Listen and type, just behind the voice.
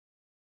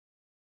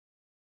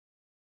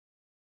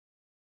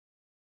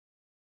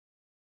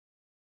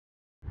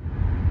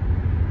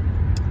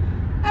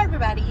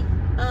everybody.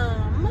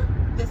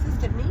 This is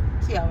Tiffany,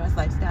 TLS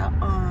Lifestyle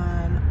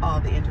on all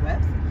the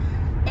interwebs,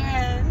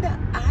 and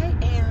I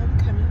am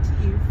coming to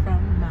you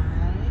from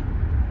my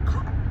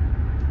car.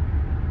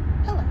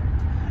 Hello.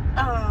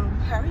 How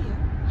are you?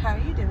 How are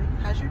you doing?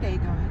 How's your day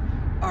going?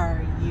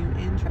 Are you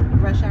in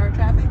rush hour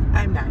traffic?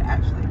 I'm not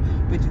actually,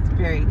 which is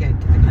very good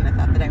because I kind of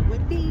thought that I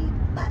would be,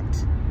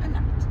 but I'm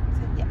not.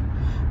 So yeah.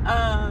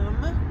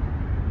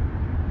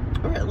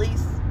 Or at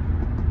least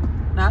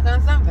knock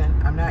on something.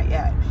 I'm not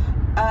yet.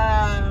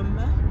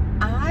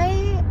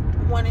 I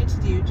wanted to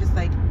do just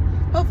like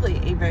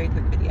hopefully a very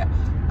quick video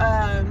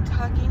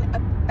talking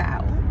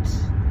about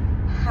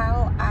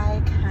how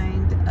I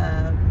kind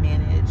of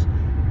manage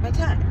my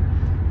time,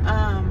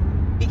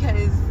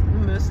 because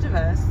most of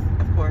us,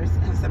 of course,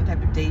 have some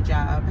type of day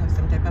job, have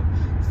some type of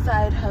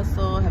side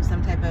hustle, have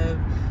some type of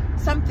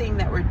something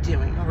that we're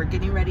doing, and we're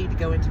getting ready to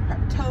go into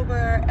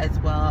Preptober, as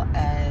well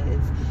as,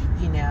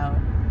 you know,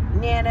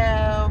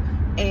 Nano.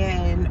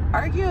 And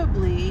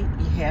arguably,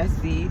 yeah,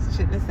 see,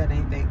 shouldn't have said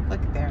anything.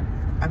 Look at there.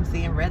 I'm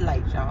seeing red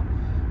lights, y'all.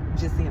 I'm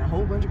just seeing a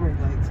whole bunch of red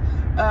lights.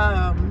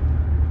 Oh,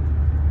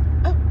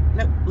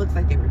 nope. Looks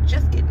like they were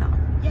just getting off.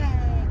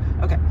 Yay.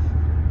 Okay.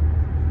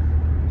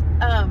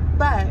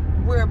 But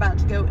we're about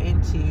to go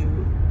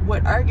into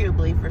what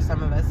arguably for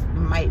some of us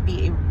might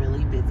be a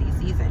really busy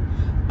season.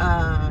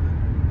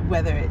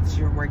 Whether it's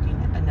you're working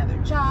another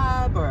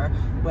job, or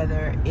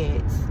whether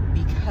it's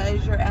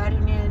because you're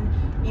adding in,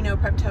 you know,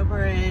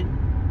 Preptober and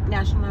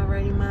National Not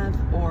Writing Month,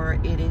 or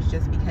it is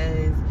just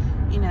because,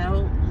 you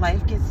know,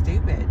 life gets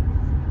stupid.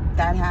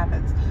 That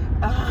happens.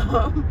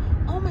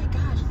 Oh my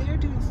gosh, they're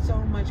doing so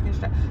much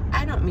construction.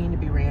 I don't mean to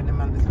be random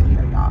on this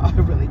video, y'all. I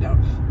really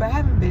don't. But I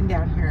haven't been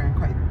down here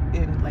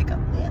in like a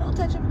little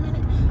touch of a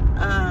minute.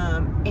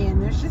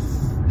 And there's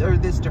just, or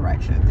this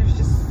direction, there's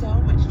just so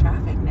much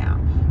traffic now.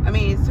 I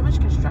mean, it's so much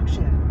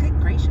construction. Good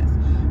gracious.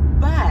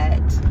 But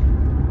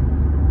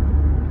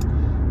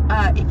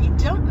if you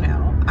don't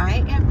know,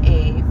 I am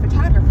a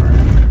photographer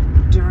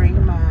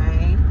during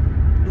my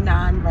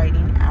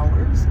non-writing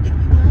hours, if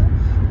you will.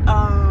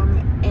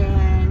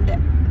 And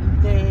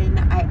then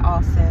I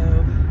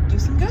also do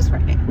some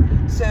ghostwriting.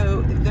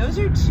 So those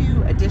are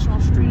two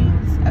additional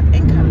streams of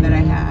income that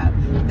I have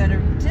that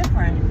are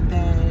different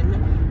than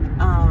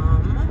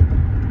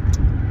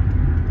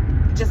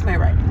just my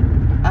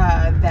writing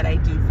that I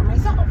do for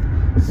myself.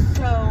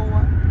 So,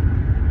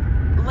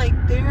 like,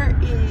 there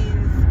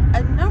is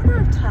a number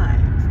of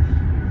times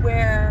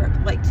where,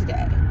 like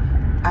today,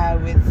 I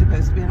was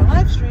supposed to be on a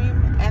live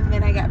stream, and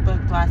then I got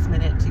booked last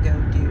minute to go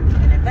do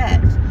an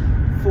event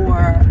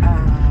for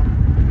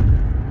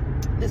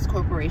this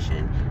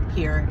corporation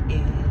here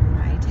in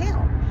my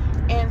town.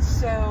 And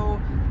so,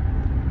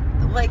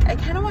 like, I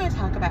kind of want to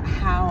talk about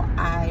how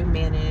I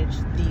manage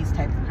these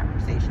types of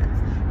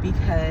conversations,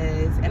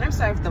 because, and I'm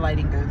sorry if the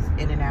lighting goes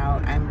in and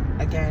out, I'm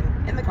again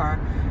in the car,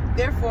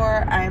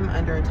 therefore I'm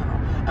under a tunnel.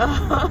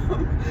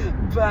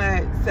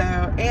 But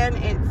so, and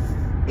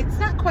it's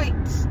not quite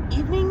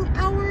evening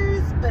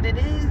hours, but it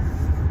is,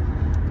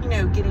 you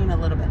know, getting a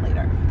little bit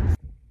later.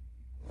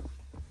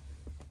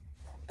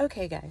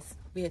 Okay guys,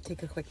 we had to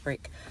take a quick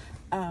break.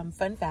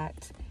 Fun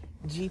fact,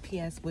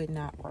 GPS would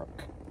not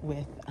work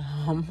with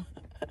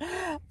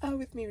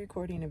with me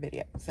recording a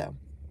video, so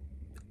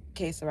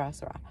que sera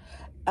sera.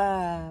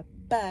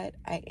 But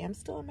I am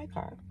still in my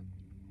car.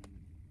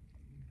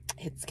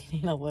 It's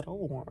getting a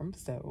little warm,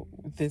 so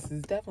this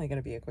is definitely going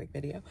to be a quick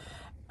video.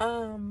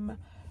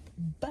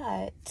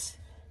 But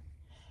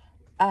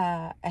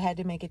I had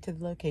to make it to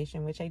the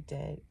location, which I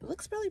did. It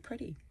looks really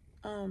pretty.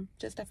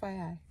 Just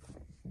FYI.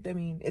 I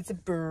mean, it's a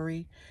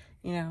brewery,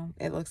 you know,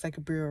 it looks like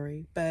a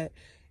brewery, but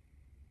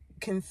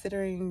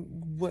considering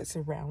what's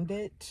around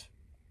it.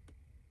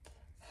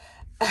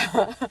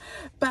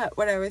 But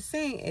what I was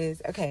saying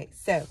is, okay,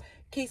 so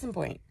case in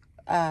point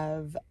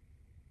of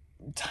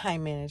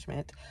time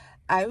management,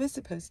 I was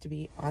supposed to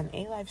be on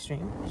a live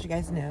stream, as you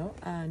guys know.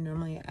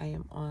 Normally I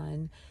am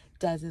on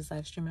Dez's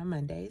live stream on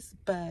Mondays,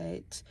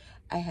 but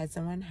I had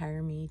someone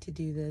hire me to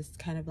do this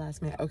kind of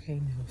last minute. Okay,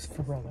 no, it's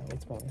for real though.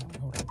 It's really not.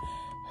 Hold on.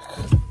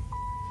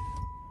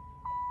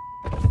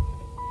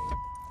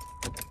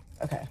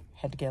 Okay,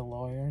 had to get a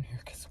lawyer in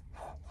here because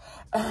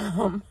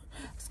I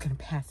was gonna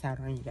pass out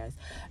on you guys.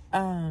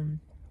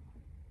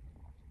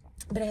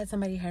 But I had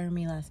somebody hire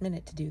me last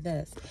minute to do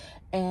this,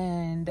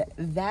 and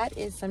that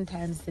is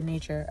sometimes the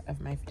nature of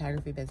my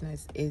photography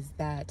business, is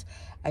that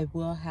I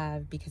will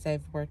have, because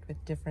I've worked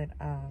with different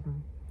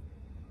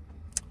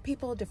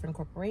people, different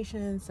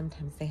corporations,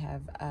 sometimes they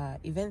have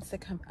events that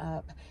come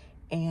up,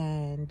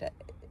 and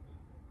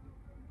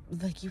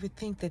like, you would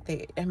think that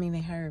they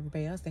hire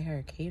everybody else, they hire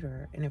a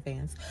caterer in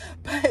advance,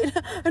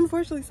 but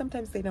unfortunately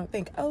sometimes they don't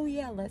think, oh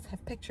yeah, let's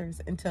have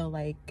pictures, until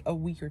like a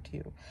week or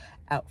two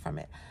out from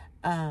it.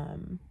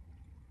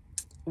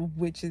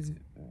 Which is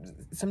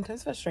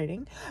sometimes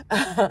frustrating,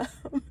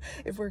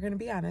 if we're going to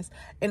be honest.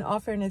 In all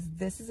fairness,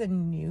 this is a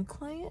new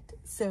client,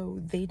 so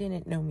they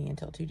didn't know me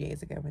until 2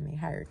 days ago when they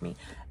hired me.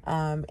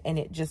 And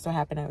it just so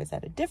happened I was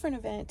at a different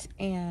event,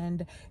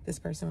 and this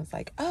person was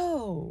like,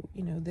 oh,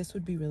 you know, this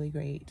would be really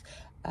great.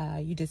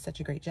 You did such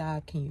a great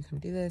job. Can you come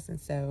do this? And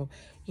so,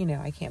 you know,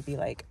 I can't be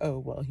like, oh,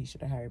 well, he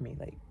should have hired me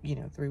like, you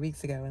know, 3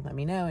 weeks ago and let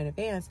me know in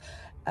advance,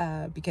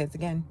 because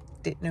again,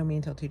 didn't know me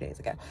until 2 days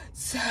ago.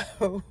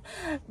 So,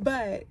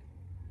 but,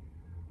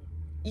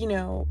 you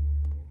know,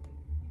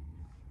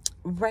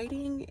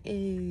 writing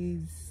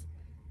is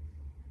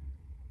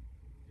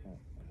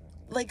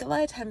like, a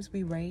lot of times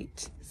we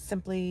write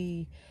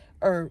simply,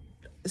 or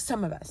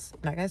some of us, I'm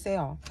not gonna say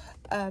all,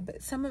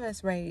 but some of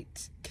us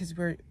write because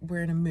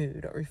we're in a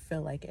mood, or we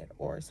feel like it,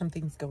 or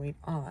something's going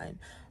on.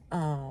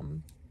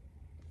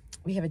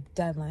 We have a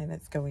deadline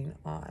that's going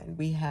on.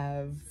 We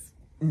have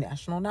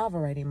National Novel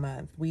Writing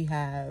Month. We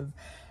have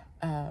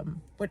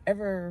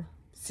whatever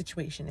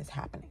situation is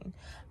happening.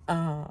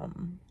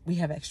 We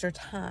have extra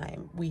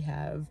time. We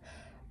have,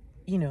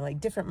 you know, like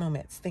different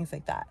moments, things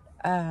like that.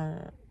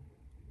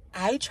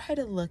 I try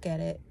to look at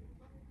it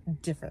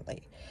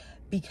differently,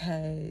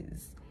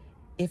 because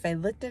if I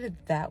looked at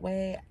it that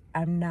way,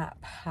 I'm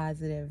not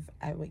positive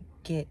I would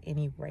get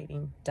any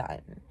writing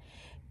done.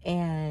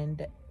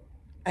 And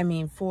I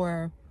mean,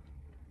 for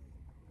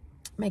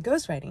my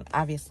ghostwriting,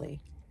 obviously,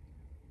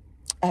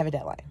 I have a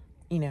deadline.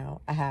 You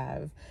know, I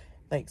have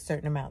like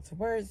certain amounts of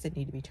words that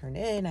need to be turned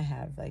in. I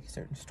have like a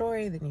certain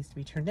story that needs to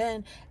be turned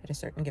in at a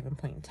certain given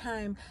point in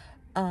time.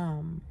 But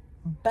I'm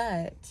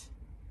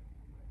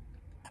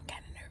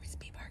kind of nervous.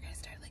 People are going to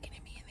start looking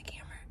at me in the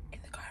camera in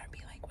the car and be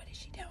like, what is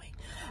she doing?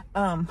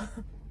 We're going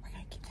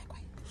to keep that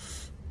quiet,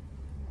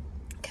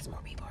 because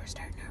more people are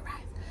starting to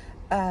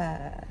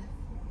arrive.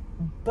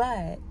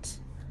 But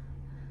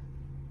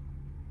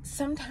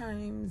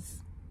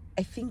sometimes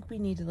I think we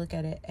need to look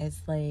at it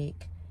as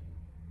like,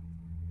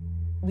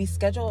 we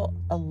schedule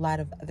a lot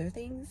of other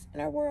things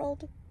in our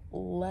world.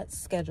 Let's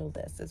schedule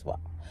this as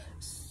well.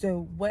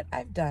 So what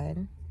I've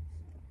done,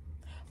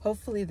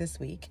 hopefully this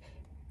week,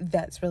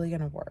 that's really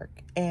going to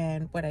work.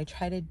 And what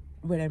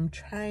I'm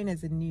trying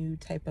as a new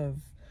type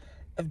of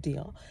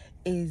deal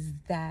is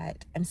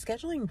that I'm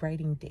scheduling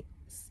writing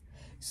days,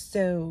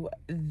 so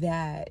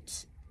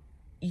that,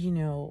 you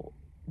know,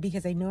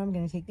 because I know I'm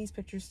going to take these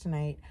pictures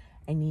tonight.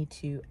 I need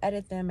to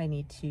edit them. I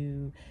need to,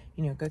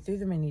 you know, go through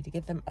them. I need to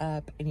get them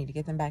up. I need to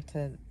get them back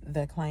to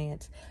the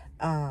client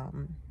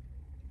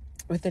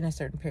within a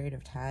certain period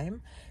of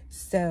time.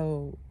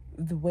 So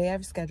the way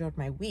I've scheduled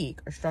my week,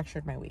 or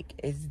structured my week,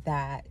 is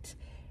that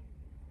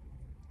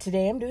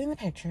today I'm doing the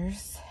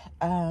pictures.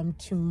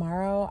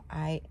 Tomorrow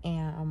I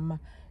am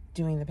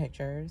doing the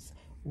pictures.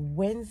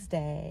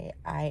 Wednesday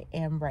I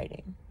am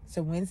writing.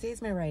 So Wednesday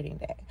is my writing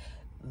day.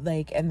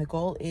 Like, and the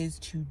goal is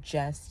to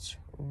just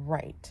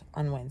write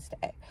on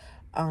Wednesday.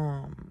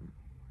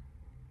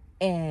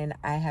 And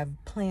I have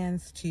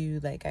plans to,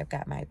 like, I've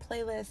got my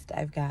playlist,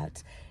 I've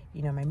got,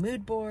 you know, my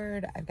mood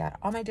board, I've got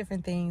all my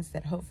different things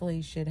that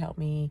hopefully should help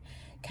me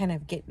kind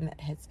of get in that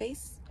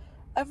headspace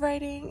of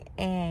writing.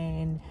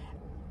 And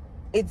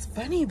it's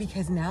funny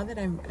because now that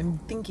I'm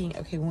thinking,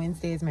 okay,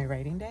 Wednesday is my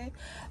writing day,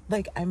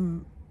 like,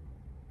 I'm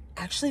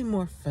actually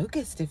more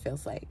focused, it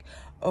feels like,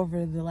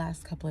 over the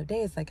last couple of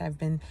days. Like, I've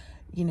been,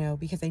 you know,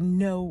 because I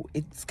know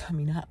it's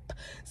coming up,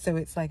 so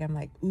it's like, I'm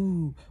like,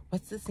 ooh,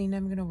 what's the scene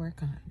I'm gonna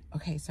work on?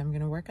 Okay, so I'm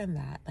gonna work on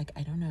that. Like,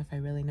 I don't know if I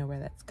really know where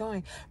that's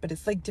going, but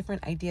it's like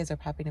different ideas are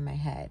popping in my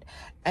head.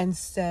 And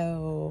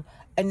so,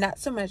 and not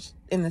so much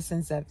in the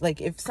sense of, like,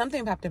 if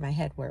something popped in my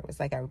head where it was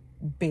like I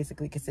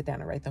basically could sit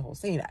down and write the whole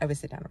scene, I would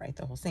sit down and write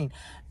the whole scene.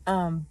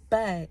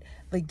 But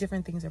like,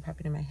 different things are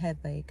popping in my head,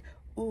 like,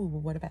 ooh,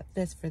 well, what about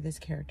this for this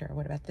character?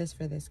 What about this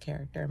for this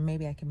character?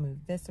 Maybe I can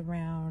move this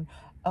around.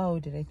 Oh,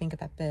 did I think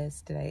about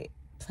this? Did I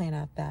plan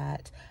out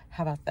that?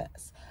 How about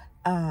this?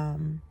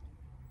 And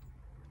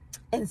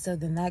so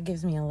then that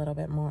gives me a little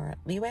bit more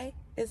leeway,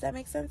 does that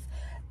make sense?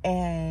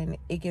 And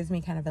it gives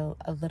me kind of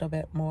a little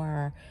bit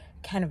more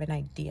kind of an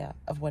idea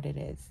of what it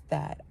is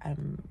that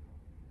I'm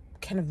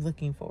kind of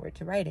looking forward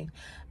to writing.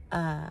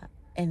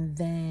 And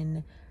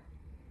then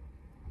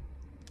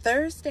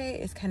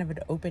Thursday is kind of an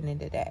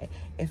open-ended day.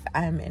 If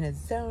I'm in a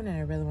zone and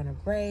I really want to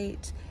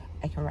write,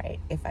 I can write.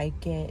 If I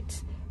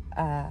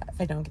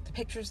don't get the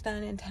pictures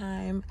done in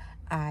time,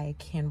 I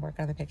can work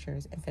on the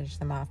pictures and finish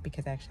them off,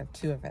 because I actually have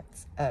 2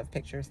 events of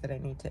pictures that I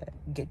need to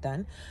get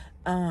done.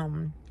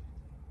 And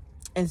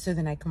so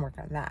then I can work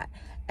on that.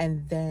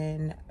 And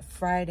then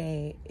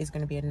Friday is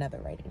going to be another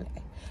writing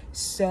day.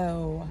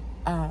 So,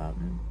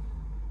 and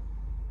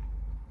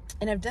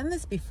I've done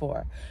this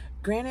before.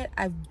 Granted,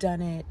 I've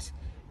done it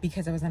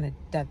because I was on a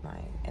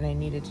deadline and I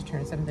needed to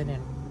turn something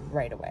in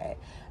right away,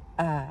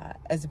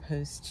 as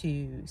opposed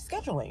to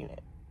scheduling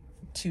it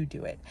to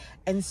do it.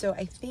 And so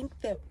I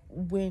think that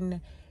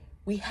when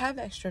we have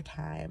extra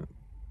time,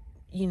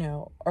 you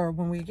know, or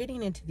when we're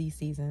getting into these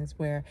seasons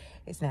where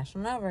it's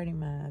National Novel Writing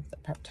Month,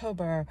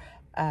 October,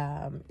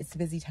 it's a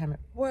busy time at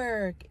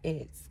work,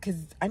 it's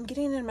because I'm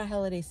getting in my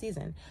holiday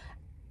season.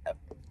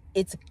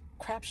 it's a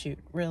crapshoot,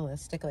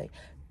 realistically,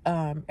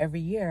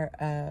 every year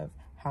of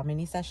how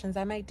many sessions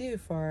I might do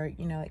for,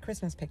 you know, like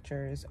Christmas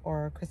pictures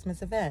or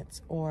Christmas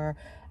events or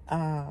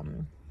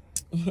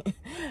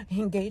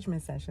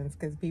engagement sessions,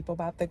 because people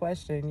pop the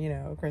question, you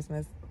know,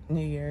 Christmas,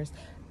 New Year's.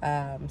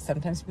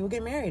 Sometimes people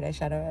get married. I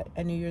shot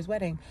a New Year's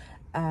wedding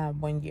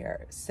one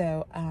year.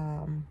 So,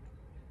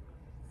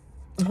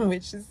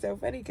 which is so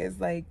funny because,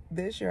 like,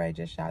 this year I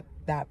just shot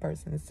that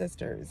person's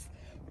sister's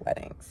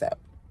wedding. So,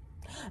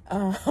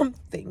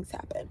 things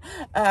happen.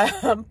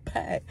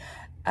 But,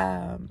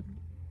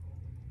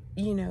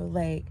 you know,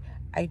 like,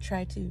 I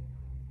try to,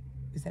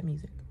 is that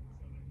music?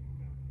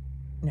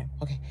 No,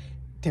 okay.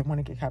 Didn't want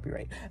to get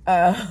copyright.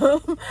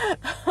 So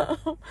I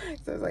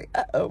was like,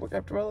 uh-oh, we're gonna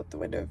have to roll up the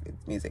window if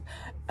it's music.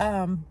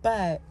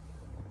 But,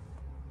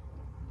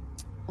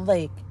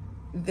 like,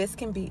 this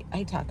can be,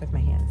 I talk with my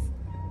hands.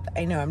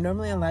 I know I'm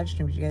normally on live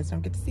stream, but you guys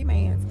don't get to see my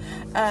hands.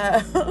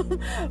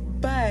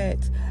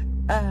 But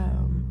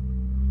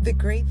the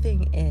great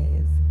thing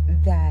is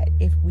that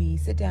if we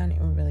sit down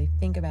and really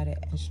think about it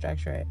and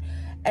structure it,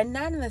 and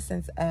not in the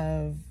sense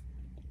of,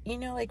 you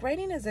know, like,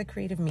 writing is a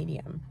creative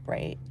medium,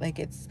 right? Like,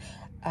 it's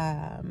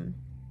a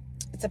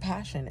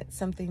passion. It's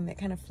something that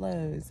kind of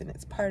flows and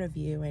it's part of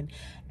you. And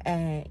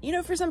you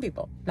know, for some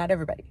people, not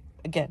everybody,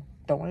 again,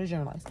 don't want to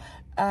generalize.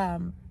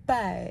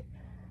 But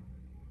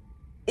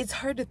it's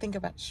hard to think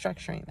about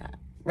structuring that,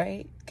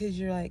 right? Because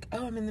you're like,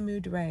 oh, I'm in the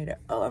mood to write, or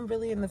oh, I'm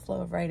really in the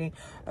flow of writing,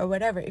 or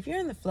whatever. If you're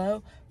in the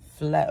flow,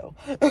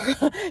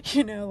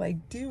 you know,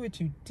 like, do what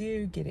you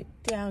do, get it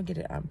down, get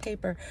it on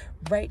paper,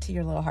 write to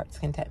your little heart's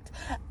content.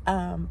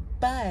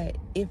 But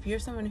if you're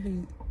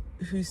someone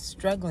who's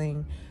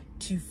struggling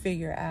to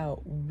figure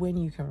out when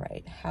you can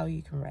write, how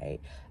you can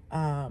write,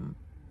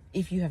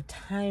 if you have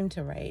time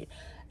to write,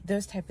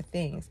 those type of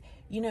things,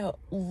 you know,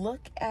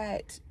 look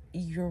at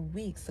your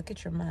weeks, look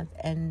at your month,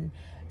 and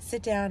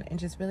sit down and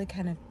just really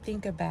kind of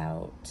think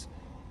about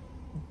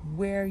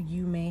where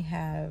you may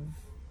have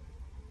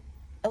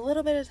a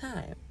little bit of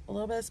time, a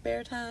little bit of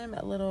spare time,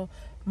 a little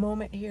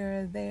moment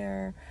here or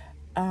there,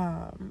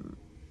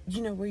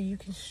 you know, where you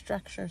can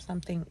structure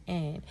something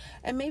in.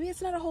 And maybe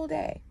it's not a whole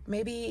day.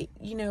 Maybe,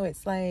 you know,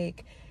 it's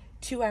like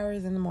 2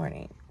 hours in the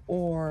morning,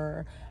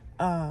 or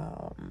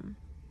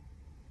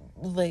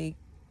like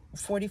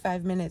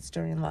 45 minutes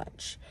during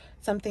lunch,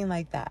 something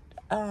like that.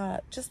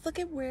 Just look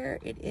at where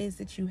it is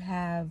that you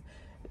have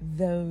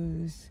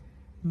those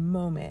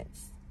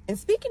moments. And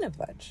speaking of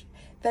lunch,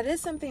 that is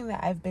something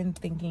that I've been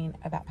thinking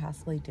about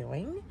possibly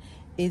doing,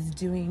 is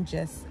doing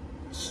just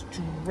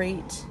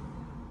straight,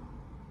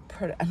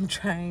 I'm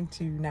trying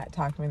to not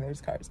talk when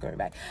there's cars going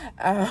by,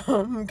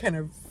 kind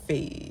of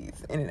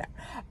phase in and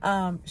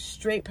out,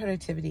 straight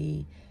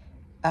productivity,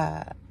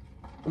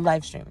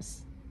 live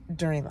streams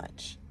during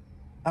lunch,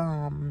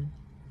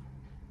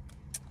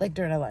 like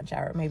during a lunch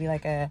hour, maybe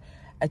like a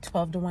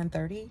 12 to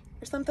 1:30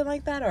 or something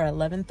like that, or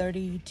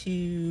 11:30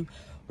 to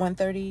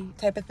 1:30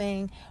 type of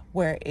thing,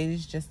 where it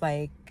is just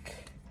like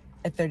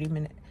a 30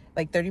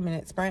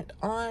 minute sprint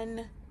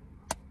on,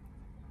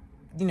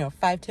 you know,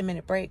 5-10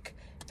 minute break,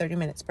 30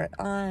 minute sprint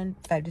on,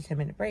 5 to 10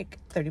 minute break,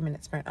 30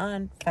 minute sprint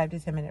on, 5 to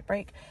 10 minute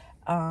break,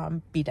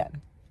 be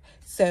done.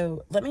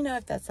 So let me know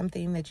if that's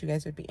something that you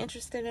guys would be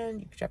interested in.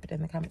 You can drop it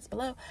in the comments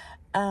below.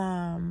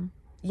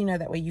 You know,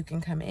 that way you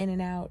can come in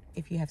and out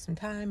if you have some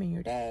time in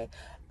your day,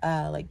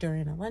 like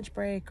during a lunch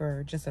break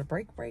or just a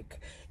break,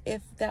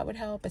 if that would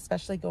help,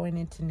 especially going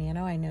into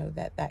Nano. I know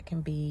that that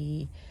can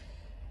be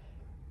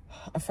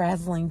a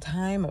frazzling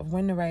time of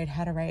when to write,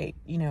 how to write,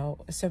 you know,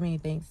 so many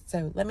things.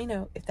 So let me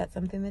know if that's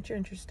something that you're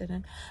interested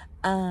in.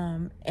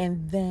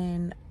 And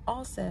then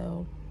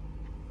also,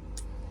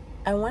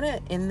 I want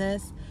to end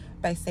this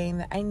by saying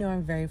that I know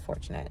I'm very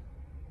fortunate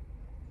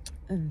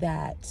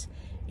that,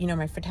 you know,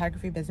 my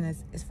photography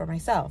business is for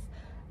myself.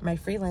 My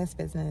freelance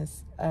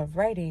business of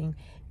writing,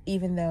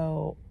 even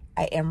though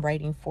I am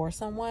writing for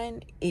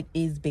someone, it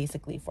is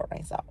basically for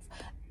myself.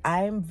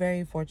 I'm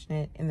very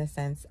fortunate in the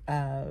sense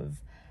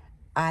of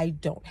I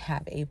don't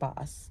have a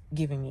boss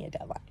giving me a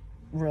deadline,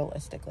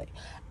 realistically.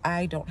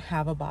 I don't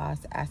have a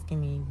boss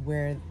asking me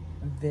where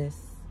this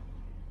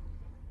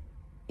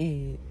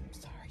is.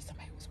 Sorry,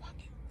 somebody was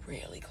walking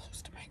really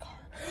close to my car.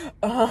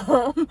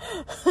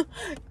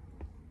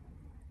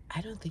 I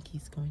don't think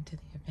he's going to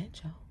the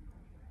event, y'all.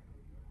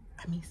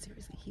 I mean,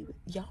 seriously,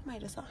 y'all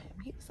might have saw him.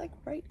 He was like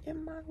right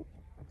in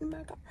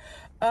my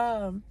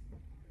car.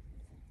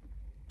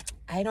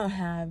 I don't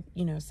have,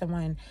 you know,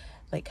 someone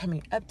like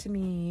coming up to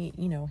me,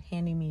 you know,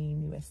 handing me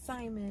new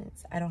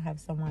assignments. I don't have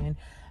someone,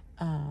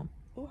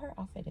 ooh, her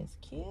outfit is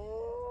cute.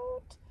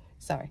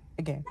 Sorry,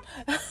 again.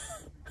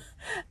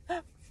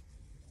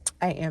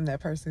 I am that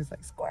person who's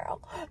like,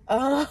 squirrel.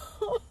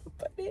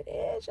 But it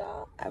is,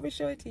 y'all. I would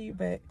show it to you,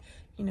 but,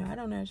 you know, I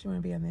don't know if you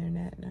want to be on the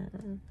internet.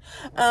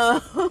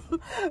 No.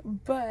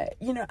 But,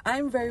 you know,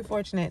 I'm very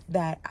fortunate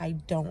that I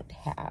don't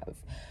have,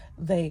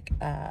 like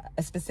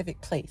a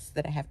specific place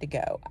that I have to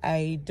go.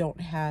 I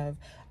don't have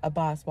a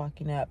boss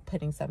walking up,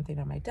 putting something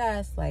on my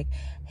desk like,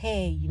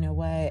 hey, you know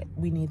what,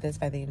 we need this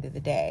by the end of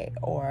the day,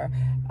 or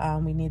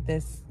we need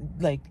this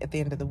like at the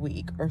end of the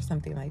week, or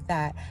something like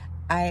that.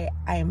 I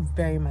am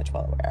very much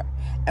well aware.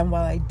 And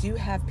while I do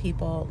have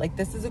people, like,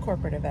 this is a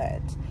corporate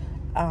event,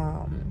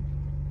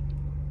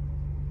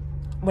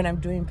 when I'm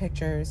doing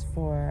pictures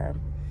for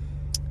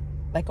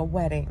like a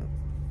wedding,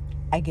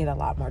 I get a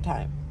lot more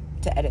time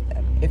to edit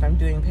them. If I'm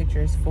doing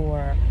pictures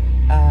for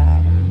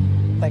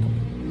like,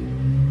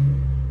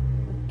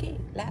 okay,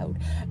 loud,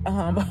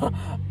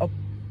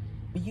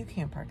 you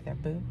can't park there,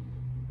 boo.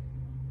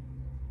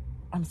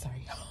 I'm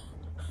sorry,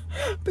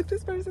 but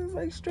this person's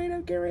like straight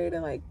up getting ready to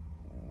like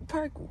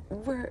park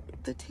where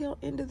the tail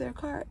end of their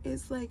car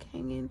is like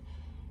hanging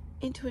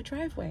into a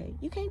driveway.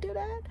 You can't do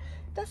that.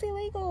 That's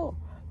illegal.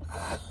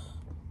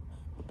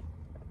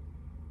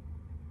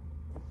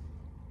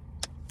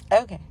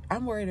 Okay,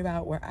 I'm worried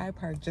about where I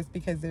park just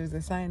because there's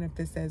a sign up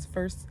that says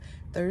first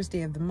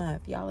Thursday of the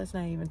month. Y'all, it's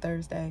not even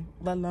Thursday,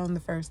 let alone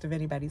the first of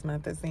anybody's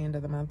month. It's the end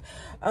of the month.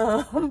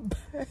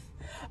 But,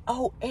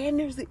 oh, and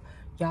there's there's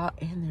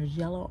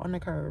yellow on the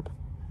curb.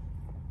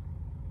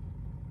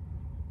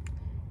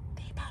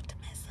 They about to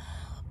mess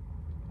up.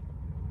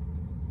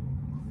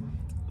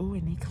 Ooh,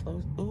 and they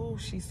close. Ooh,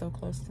 she's so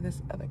close to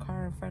this other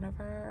car in front of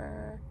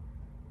her.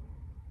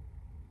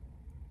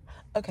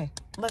 Okay,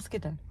 let's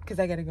get done because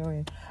I gotta go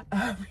in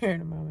here in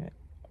a moment.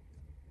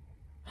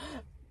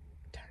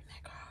 Turn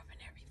that car off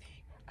and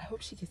everything. I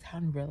hope she gets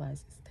out and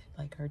realizes that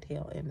like her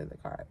tail end of the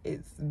car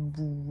is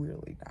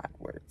really not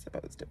where it's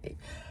supposed to be.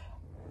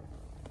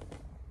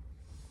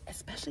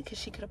 Especially because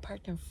she could have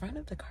parked in front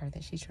of the car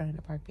that she's trying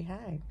to park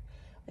behind.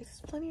 Like,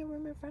 there's plenty of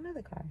room in front of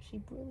the car.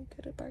 She really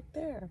could have parked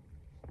there.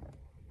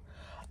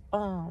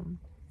 To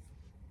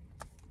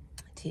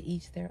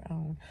each their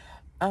own.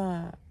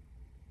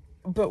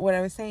 But what I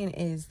was saying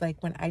is,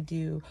 like, when I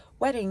do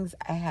weddings,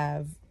 I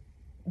have,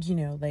 you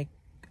know, like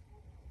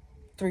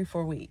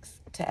 3-4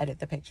 weeks to edit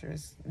the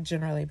pictures,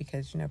 generally,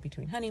 because, you know,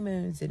 between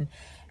honeymoons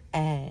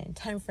and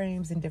time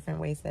frames and different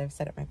ways that I've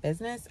set up my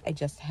business, I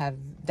just have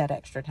that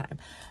extra time.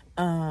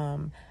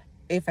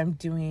 If I'm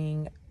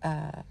doing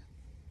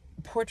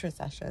portrait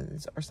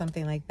sessions or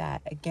something like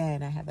that,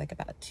 again, I have like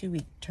about a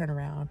 2-week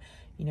turnaround,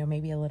 you know,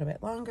 maybe a little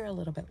bit longer, a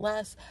little bit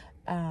less.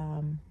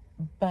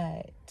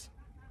 But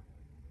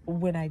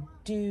when I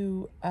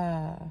do,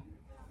 oh,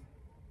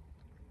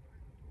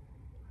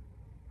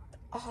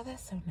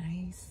 that's so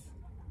nice.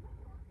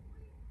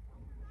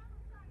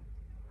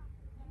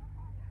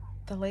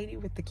 The lady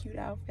with the cute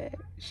outfit,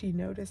 she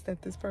noticed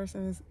that this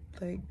person's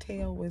like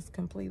tail was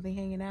completely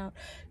hanging out.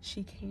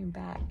 She came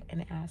back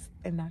and asked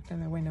and knocked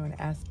on their window and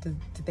asked did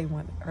they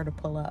want her to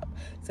pull up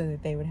so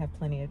that they would have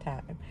plenty of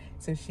time.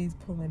 So she's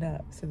pulling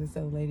up so this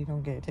old lady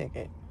don't get a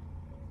ticket.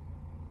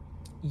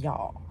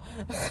 Y'all.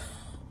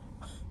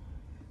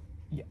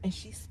 Yeah, and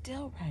she's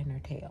still riding her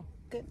tail.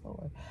 Good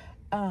Lord.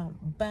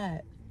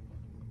 But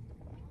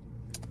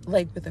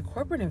like with a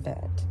corporate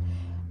event,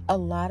 a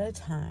lot of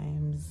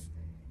times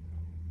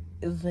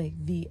like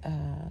the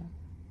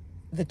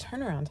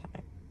turnaround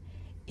time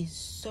is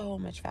so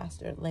much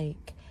faster.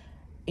 Like,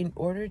 in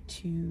order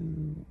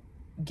to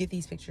get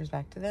these pictures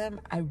back to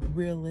them, I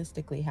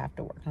realistically have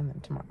to work on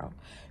them tomorrow,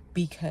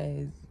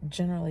 because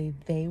generally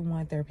they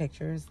want their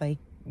pictures like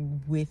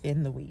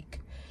within the week,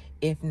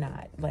 if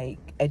not like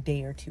a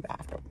day or two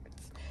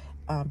afterwards,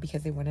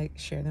 because they want to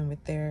share them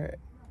with their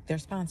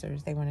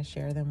sponsors. They want to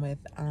share them with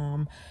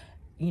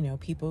you know,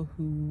 people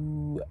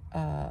who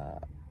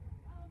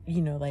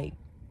you know, like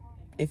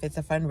if it's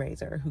a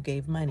fundraiser, who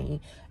gave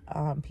money,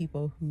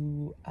 people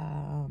who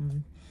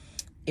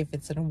if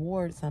it's an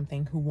award,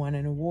 something, who won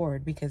an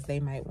award, because they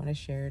might want to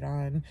share it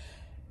on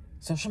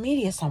social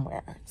media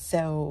somewhere.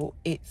 So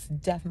it's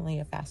definitely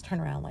a fast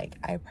turnaround. Like,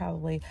 I'm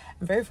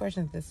very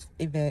fortunate this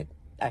event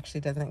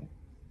actually doesn't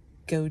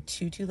go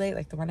too late.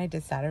 Like, the one I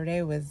did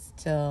Saturday was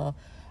till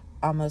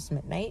almost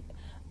midnight.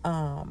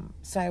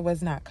 So I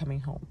was not coming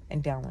home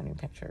and downloading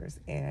pictures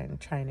and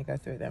trying to go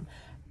through them.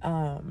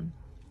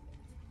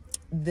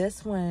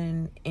 This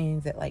one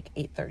ends at like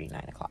 8:30,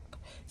 9 o'clock.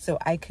 So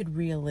I could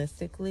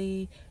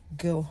realistically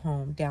go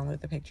home,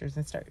 download the pictures,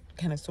 and start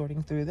kind of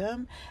sorting through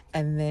them,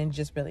 and then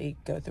just really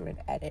go through and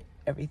edit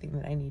everything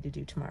that I need to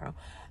do tomorrow.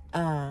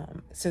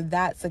 So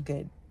that's a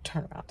good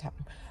turnaround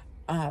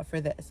time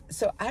for this.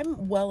 So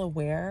I'm well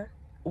aware.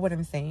 What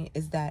I'm saying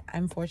is that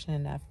I'm fortunate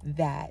enough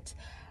that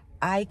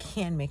I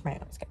can make my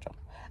own schedule.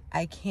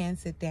 I can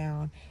sit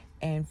down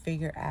and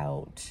figure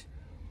out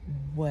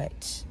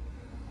what,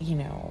 you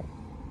know,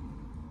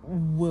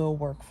 will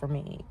work for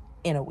me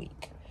in a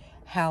week,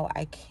 how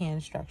I can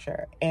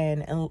structure,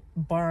 and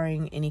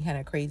barring any kind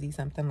of crazy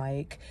something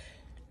like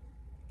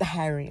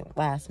hiring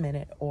last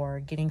minute or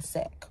getting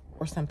sick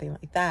or something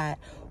like that,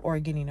 or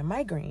getting a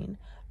migraine,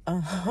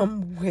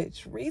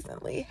 which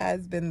recently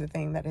has been the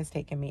thing that has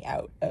taken me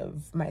out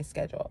of my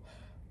schedule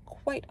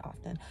quite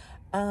often.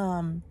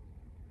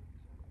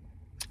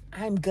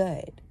 I'm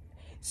good.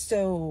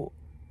 So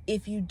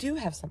if you do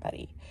have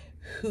somebody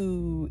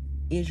who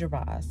is your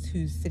boss,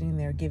 who's sitting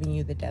there giving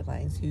you the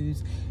deadlines,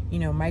 who's, you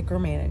know,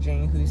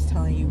 micromanaging, who's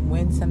telling you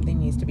when something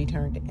needs to be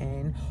turned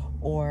in,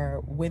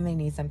 or when they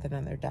need something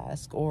on their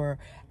desk, or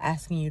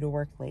asking you to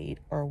work late,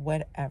 or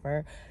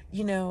whatever.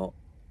 You know,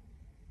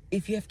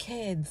 if you have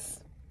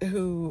kids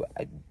who,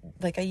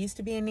 like, I used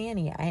to be a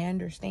nanny, I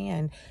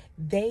understand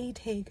they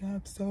take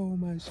up so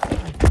much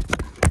time.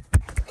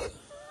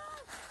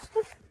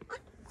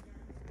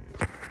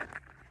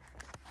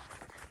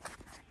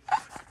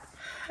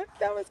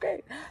 That was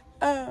great.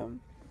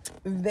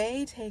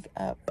 They take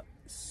up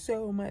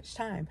so much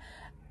time.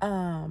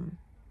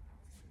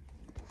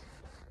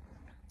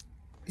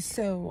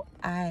 So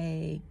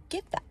I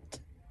get that.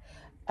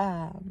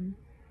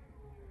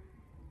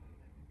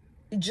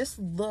 Just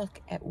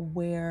look at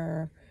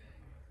where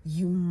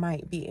you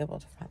might be able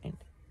to find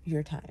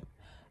your time.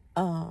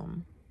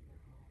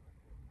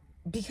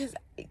 Because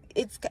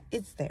it's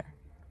there,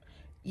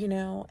 you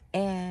know,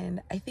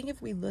 and I think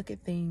if we look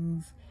at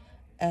things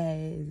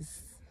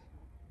as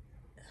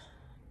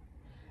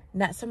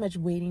not so much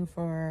waiting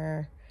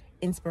for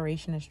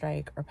inspiration to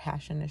strike or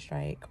passion to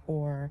strike,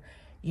 or,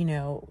 you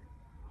know,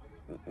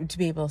 to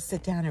be able to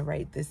sit down and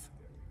write this,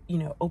 you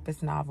know,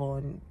 opus novel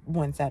in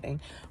one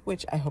setting,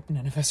 which I hope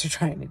none of us are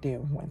trying to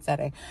do in one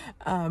setting.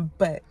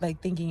 But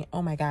like thinking,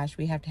 oh my gosh,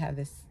 we have to have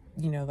this,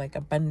 you know, like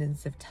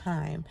abundance of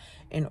time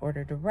in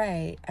order to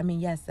write. I mean,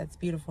 yes, that's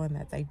beautiful and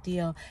that's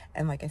ideal.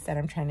 And like I said,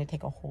 I'm trying to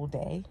take a whole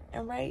day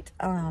and write.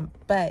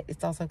 But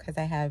it's also because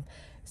I have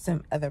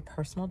some other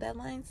personal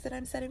deadlines that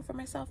I'm setting for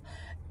myself,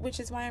 which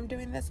is why I'm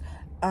doing this.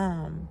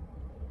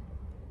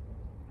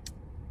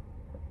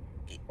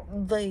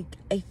 Like,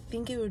 I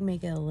think it would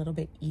make it a little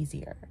bit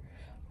easier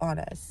on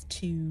us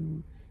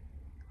to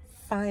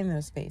find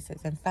those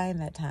spaces and find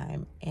that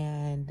time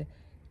and,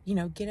 you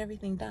know, get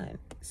everything done.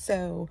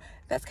 So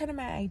that's kind of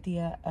my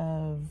idea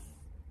of,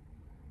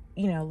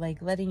 you know,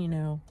 like letting you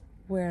know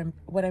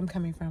what I'm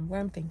coming from, where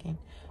I'm thinking,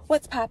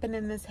 what's popping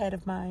in this head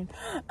of mine.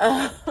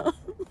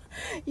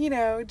 You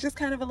know, just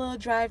kind of a little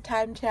drive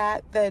time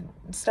chat that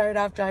started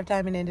off drive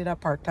time and ended up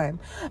park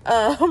time.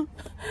 Park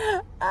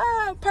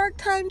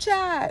time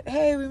chat.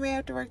 Hey, we may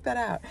have to work that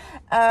out.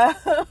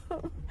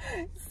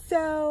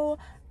 So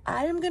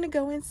I am going to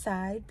go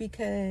inside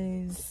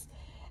because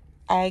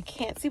I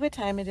can't see what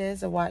time it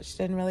is. A watch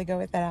didn't really go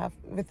with that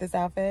with this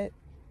outfit.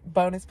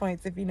 Bonus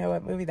points if you know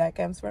what movie that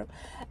comes from.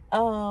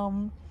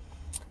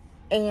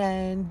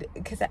 And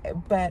I'm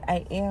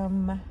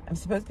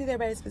supposed to be there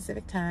by a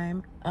specific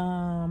time.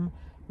 I'm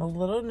a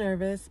little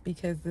nervous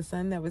because the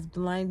sun that was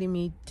blinding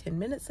me 10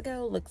 minutes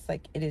ago looks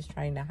like it is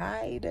trying to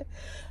hide.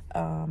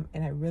 And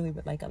I really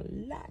would like a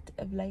lot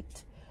of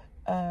light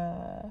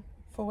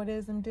for what it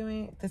is I'm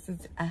doing. This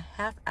is a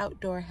half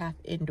outdoor, half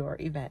indoor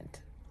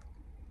event.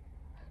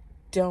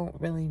 Don't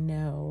really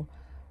know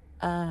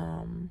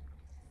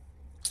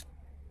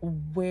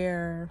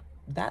where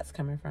that's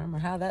coming from or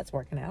how that's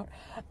working out,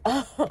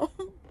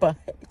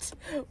 but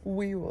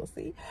we will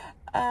see.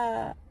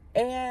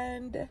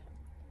 And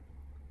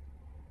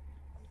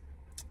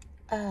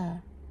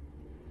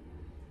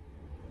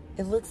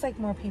it looks like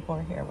more people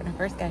are here. When I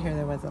first got here,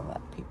 there wasn't a lot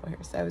of people here,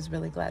 so I was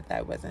really glad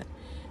that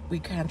we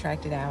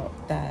contracted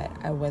out that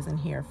I wasn't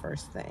here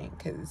first thing,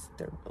 because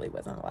there really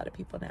wasn't a lot of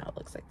people. Now it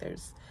looks like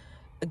there's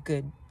a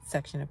good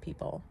section of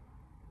people.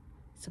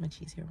 So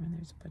much easier when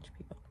there's a bunch of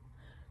people,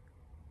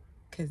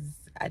 because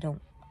I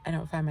don't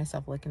find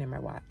myself looking at my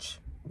watch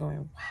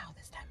going, wow,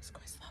 this time is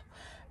going slow.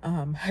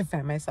 I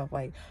find myself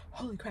like,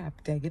 holy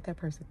crap, did I get that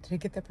person? Did I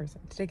get that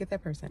person? Did I get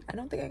that person? I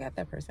don't think I got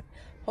that person.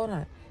 Hold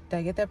on. Did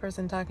I get that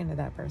person talking to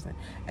that person?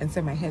 And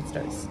so my head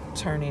starts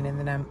turning, and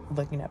then I'm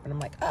looking up and I'm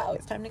like, oh,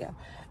 it's time to go.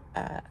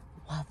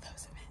 Love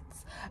those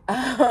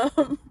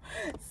events.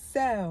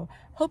 So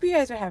hope you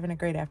guys are having a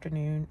great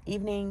afternoon,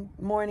 evening,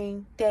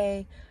 morning,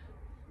 day.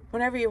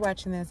 Whenever you're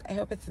watching this, I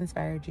hope it's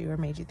inspired you or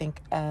made you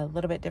think a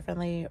little bit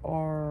differently,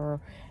 or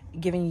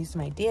giving you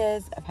some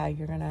ideas of how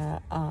you're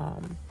gonna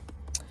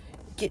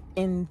get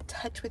in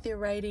touch with your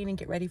writing and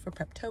get ready for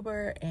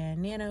Preptober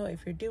and Nano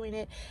if you're doing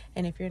it,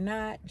 and if you're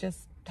not,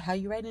 just how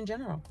you write in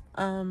general.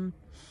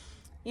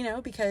 You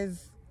know,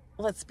 because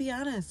let's be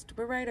honest,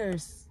 we're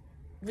writers.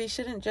 We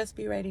shouldn't just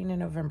be writing in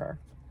November.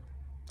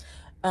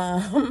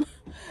 You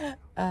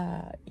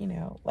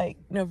know, like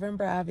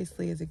November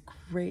obviously is a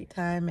great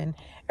time and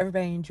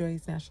everybody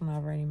enjoys National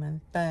Novel Writing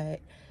Month, but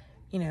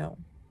you know,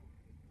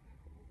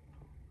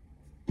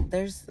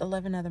 there's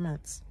 11 other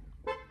months,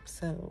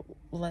 so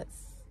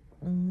let's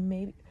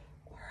maybe,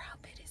 our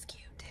outfit is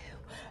cute too,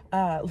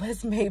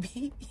 let's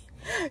maybe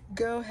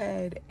go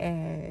ahead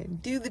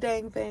and do the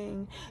dang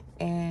thing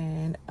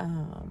and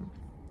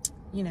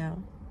you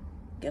know,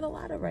 get a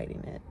lot of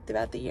writing in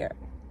throughout the year.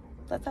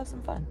 Let's have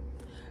some fun.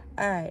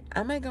 All right,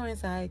 I might go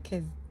inside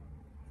because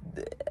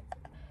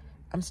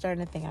I'm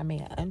starting to think I may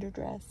have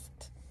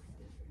underdressed.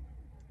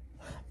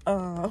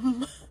 I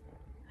don't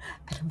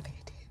think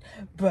I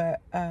did, but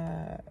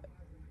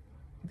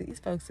these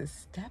folks is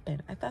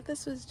stepping. I thought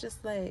this was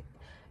just like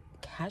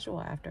casual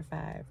after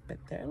 5, but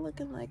they're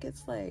looking like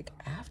it's like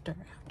after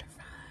 5.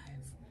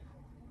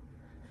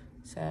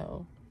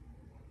 So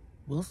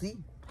we'll see.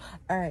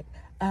 All right.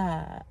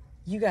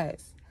 You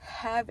guys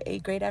have a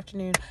great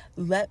afternoon,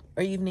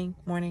 or evening,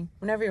 morning,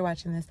 whenever you're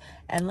watching this,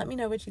 and let me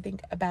know what you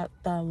think about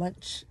the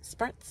lunch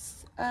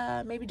sprints.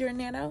 Maybe during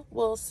Nano,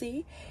 we'll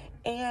see.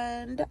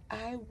 And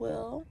I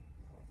will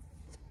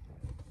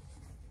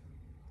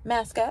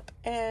mask up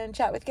and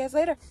chat with you guys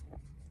later.